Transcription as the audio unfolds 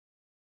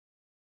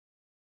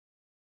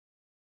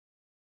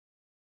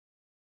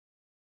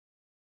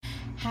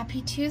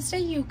Happy Tuesday,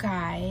 you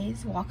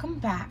guys. Welcome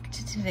back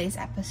to today's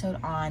episode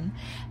on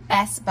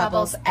Best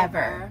Bubbles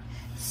Ever.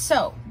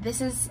 So this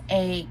is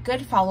a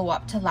good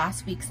follow-up to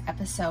last week's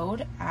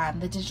episode,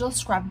 the digital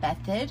scrub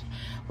method,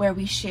 where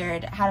we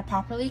shared how to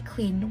properly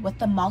clean with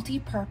the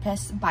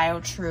multi-purpose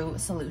BioTrue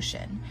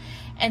solution.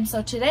 And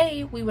so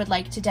today we would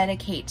like to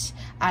dedicate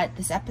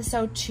this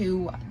episode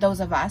to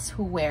those of us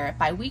who wear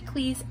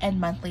bi-weeklies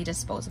and monthly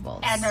disposables.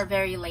 And are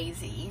very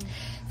lazy.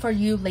 For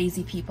you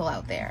lazy people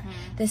out there,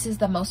 this is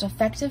the most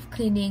effective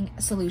cleaning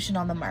solution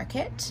on the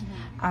market,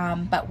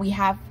 but we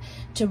have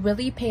to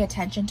really pay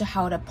attention to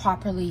how to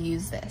properly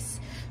use this.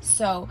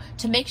 So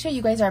to make sure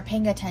you guys are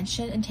paying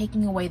attention and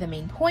taking away the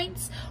main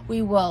points,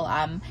 we will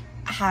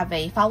have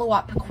a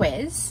follow-up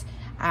quiz.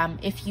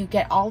 If you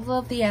get all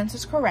of the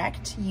answers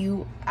correct,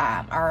 you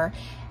are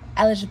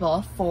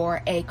eligible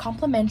for a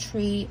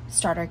complimentary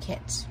starter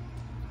kit.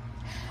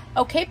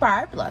 Okay,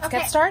 Barb, let's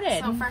get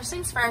started. So first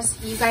things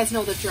first, you guys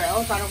know the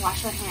drill. Gotta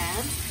wash your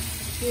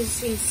hands.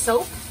 Using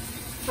soap,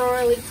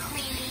 thoroughly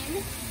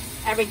clean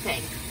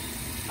everything.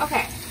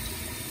 Okay,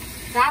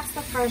 that's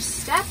the first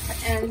step.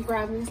 And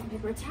grabbing some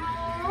paper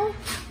towel.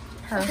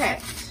 Perfect. Okay,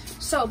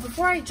 so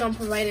before I jump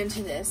right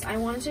into this, I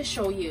wanted to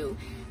show you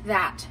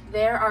that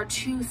there are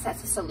two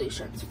sets of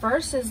solutions.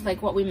 First is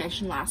like what we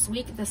mentioned last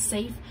week, the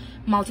safe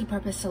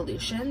multi-purpose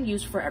solution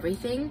used for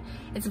everything.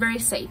 It's very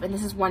safe, and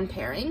this is one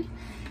pairing.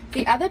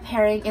 The other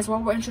pairing is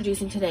what we're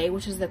introducing today,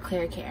 which is the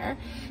Clear Care.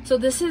 So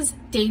this is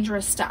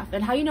dangerous stuff,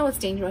 and how you know it's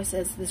dangerous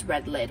is this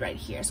red lid right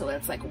here. So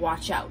it's like,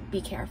 watch out,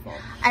 be careful.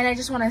 And I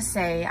just want to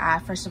say,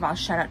 first of all,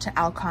 shout out to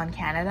Alcon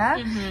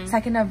Canada.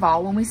 Second of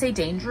all, when we say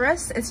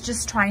dangerous, it's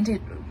just trying to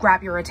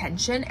grab your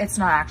attention. It's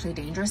not actually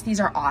dangerous. These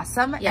are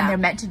awesome, and they're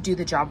meant to do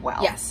the job well.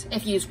 Yes,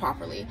 if used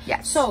properly.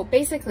 Yes. So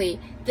basically,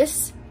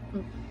 this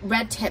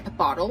red tip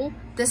bottle,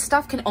 this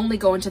stuff can only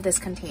go into this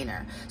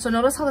container. So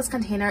notice how this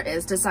container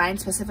is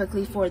designed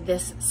specifically for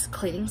this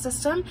cleaning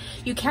system.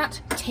 You can't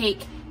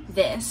take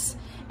this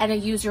and then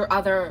use your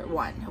other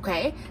one,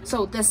 okay?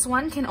 So this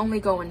one can only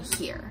go in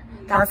here.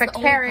 That's perfect the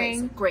only pairing.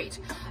 place. Great.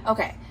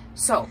 Okay,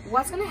 so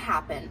what's gonna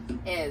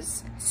happen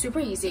is super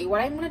easy. What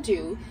I'm gonna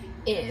do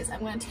is I'm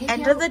gonna take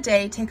End of the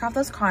day, take off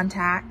those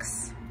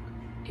contacts.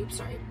 Oops,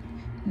 sorry.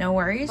 No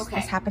worries. Okay.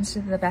 This happens to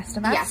the best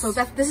of us. Yeah, so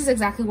this is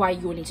exactly why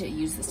you will need to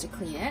use this to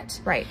clean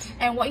it. Right.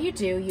 And what you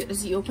do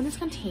is you open this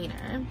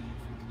container.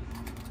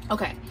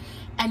 Okay.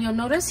 And you'll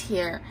notice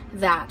here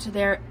that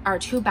there are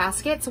two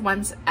baskets.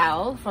 One's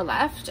L for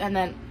left and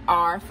then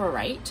R for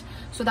right.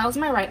 So that was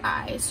my right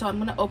eye. So I'm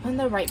going to open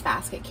the right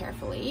basket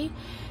carefully.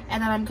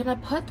 And then I'm going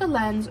to put the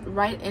lens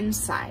right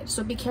inside.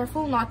 So be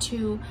careful not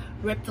to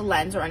rip the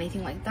lens or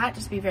anything like that.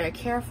 Just be very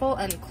careful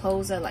and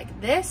close it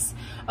like this.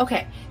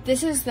 Okay,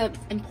 this is the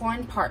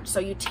important part. So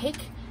you take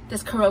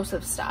this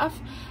corrosive stuff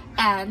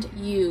and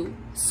you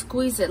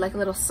squeeze it like a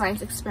little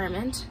science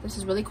experiment. This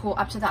is really cool,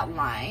 up to that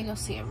line. You'll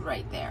see it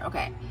right there.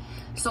 Okay,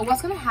 so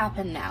what's going to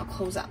happen now,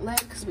 close that lid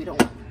because we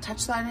don't want to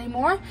touch that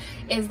anymore,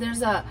 is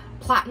there's a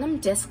platinum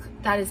disc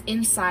that is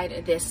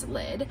inside this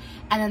lid,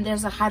 and then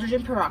there's a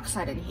hydrogen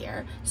peroxide in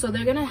here. So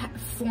they're going to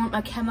form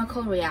a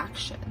chemical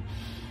reaction.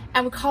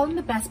 And we call them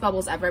the best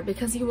bubbles ever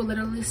because you will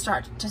literally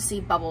start to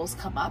see bubbles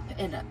come up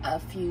in a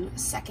few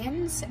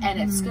seconds, and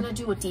it's going to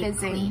do a deep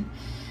clean.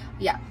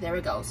 Yeah, there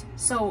it goes.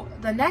 So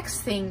the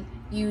next thing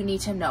you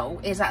need to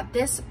know is that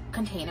this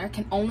container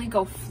can only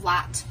go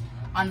flat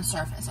on the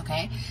surface,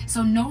 okay?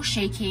 So no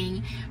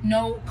shaking,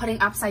 no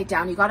putting upside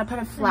down. You gotta put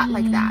it flat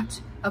like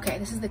that. Okay,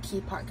 this is the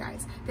key part,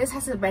 guys. This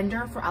has to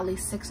render for at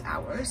least 6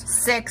 hours.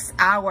 6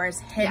 hours,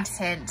 hint,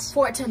 hint.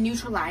 For it to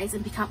neutralize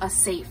and become a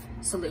safe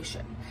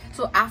solution.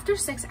 So after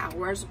 6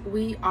 hours,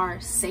 we are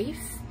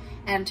safe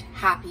and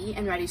happy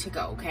and ready to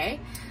go, okay?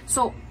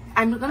 So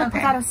I'm gonna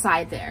put that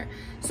aside there.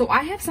 So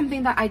I have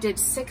something that I did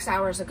 6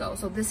 hours ago.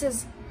 So this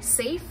is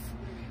safe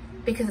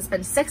because it's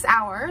been 6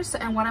 hours.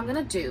 And what I'm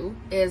gonna do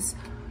is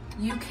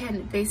you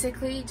can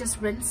basically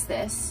just rinse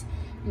this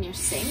in your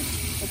sink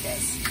like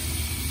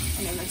this.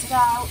 And then rinse it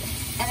out.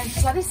 And then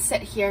just let it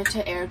sit here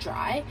to air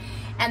dry.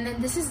 And then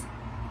this is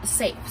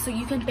safe. So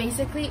you can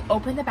basically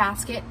open the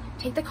basket,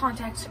 take the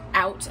contact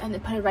out, and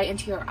then put it right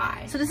into your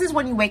eye. So this is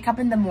when you wake up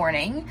in the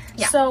morning.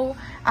 Yeah. So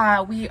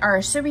we are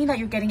assuming that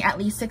you're getting at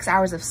least 6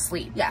 hours of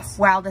sleep. Yes.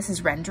 While this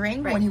is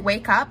rendering. Right. When you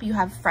wake up, you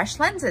have fresh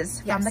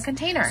lenses from the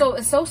container. So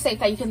it's so safe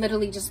that you can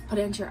literally just put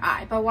it into your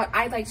eye. But what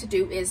I like to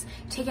do is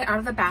take it out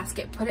of the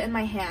basket, put it in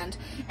my hand,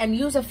 and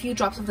use a few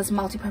drops of this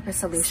multi-purpose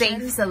solution.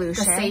 Safe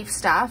solution. The safe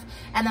stuff.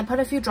 And then put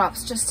a few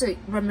drops just to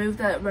remove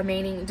the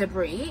remaining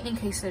debris in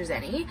case there's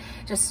any.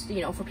 Just,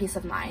 you know, for peace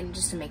of mind,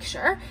 just to make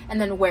sure. And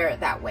then wear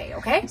it that way,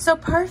 okay? So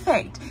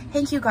perfect.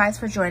 Thank you guys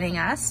for joining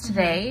us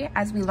today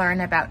as we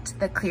learn about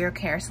the Clear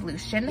Care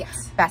solution.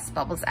 Yes. Best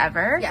bubbles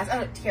ever. Yes,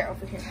 here,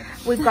 over here.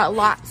 We've got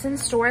lots in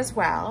store as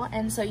well,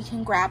 and so you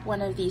can grab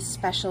one of these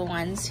special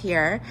ones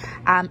here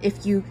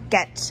if you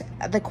get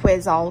the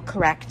quiz all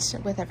correct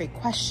with every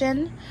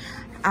question.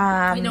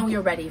 We know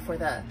you're ready for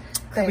the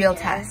real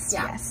test.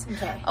 Yes.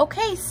 Okay.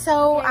 Okay,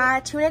 so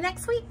tune in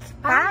next week.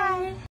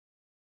 Bye.